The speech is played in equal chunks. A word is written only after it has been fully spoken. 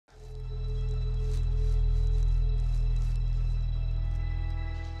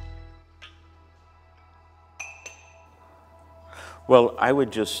Well, I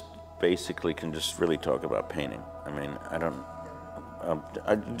would just basically can just really talk about painting. I mean, I don't,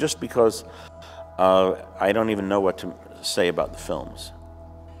 just because I don't even know what to say about the films.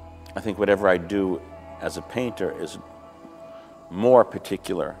 I think whatever I do as a painter is more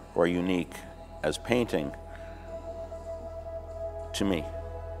particular or unique as painting to me.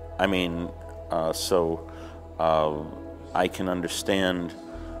 I mean, I can understand,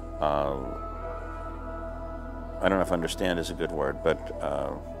 I don't know if understand is a good word, but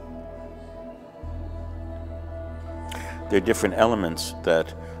there are different elements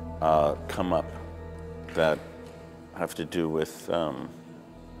that come up that have to do with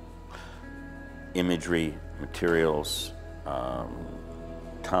imagery, materials,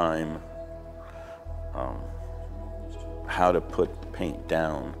 time, how to put paint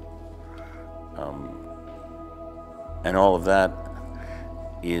down, and all of that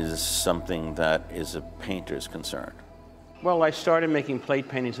is something that is a painter's concern. Well, I started making plate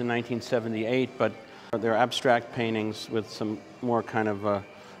paintings in 1978, but they're abstract paintings with some more kind of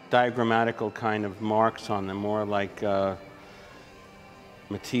diagrammatical kind of marks on them, more like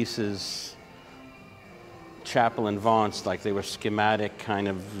Matisse's Chapel and Vance, like they were schematic kind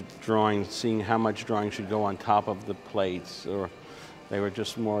of drawings, seeing how much drawing should go on top of the plates, or they were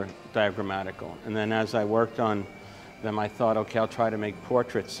just more diagrammatical. And then as I worked on them, I thought, okay, I'll try to make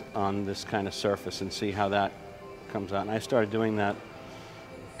portraits on this kind of surface and see how that comes out. And I started doing that,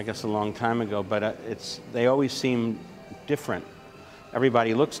 I guess, a long time ago, but they always seem different.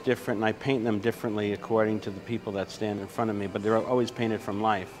 Everybody looks different, and I paint them differently according to the people that stand in front of me, but they're always painted from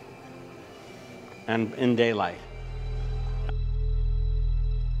life and in daylight.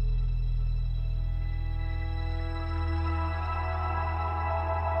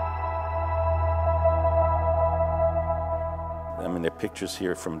 I mean, there are pictures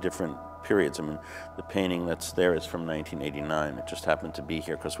here from different periods. I mean, the painting that's there is from 1989. It just happened to be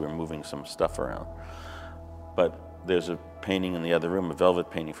here because we were moving some stuff around. But there's a painting in the other room, a velvet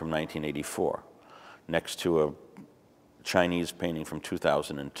painting from 1984, next to a Chinese painting from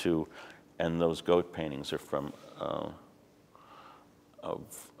 2002, and those goat paintings are from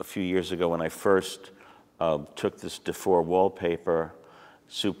a few years ago when I first took this Dufour wallpaper,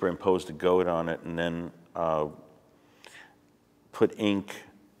 superimposed a goat on it, and then put ink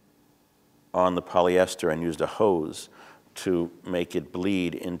on the polyester and used a hose to make it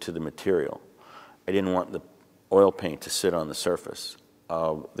bleed into the material. I didn't want the oil paint to sit on the surface.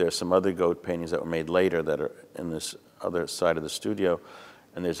 There are some other goat paintings that were made later that are in this other side of the studio,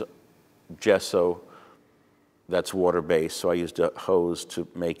 and there's gesso that's water-based, so I used a hose to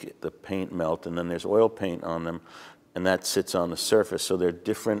make the paint melt, and then there's oil paint on them, and that sits on the surface. So there are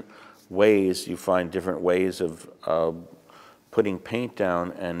different ways, you find different ways of putting paint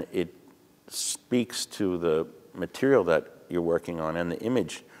down, and it speaks to the material that you're working on and the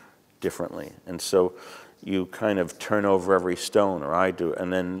image differently. And so you kind of turn over every stone, or I do,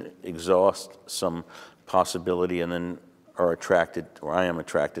 and then exhaust some possibility, and then are attracted, or I am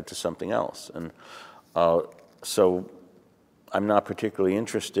attracted to something else. And so I'm not particularly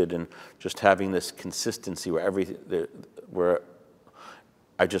interested in just having this consistency where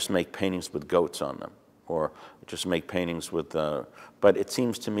I just make paintings with goats on them, or just make paintings with, but it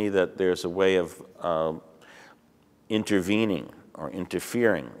seems to me that there's a way of intervening or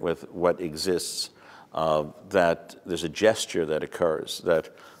interfering with what exists, that there's a gesture that occurs that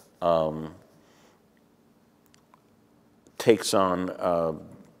takes on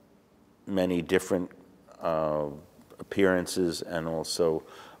many different appearances, and also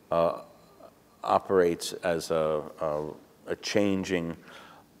operates as a changing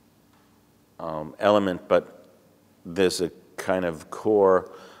element, but there's a kind of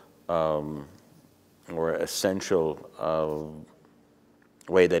core or essential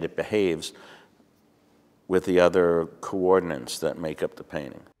way that it behaves with the other coordinates that make up the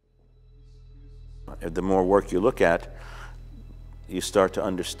painting. The more work you look at, you start to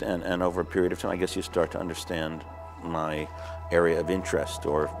understand, and over a period of time, I guess you start to understand my area of interest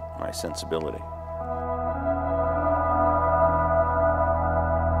or my sensibility.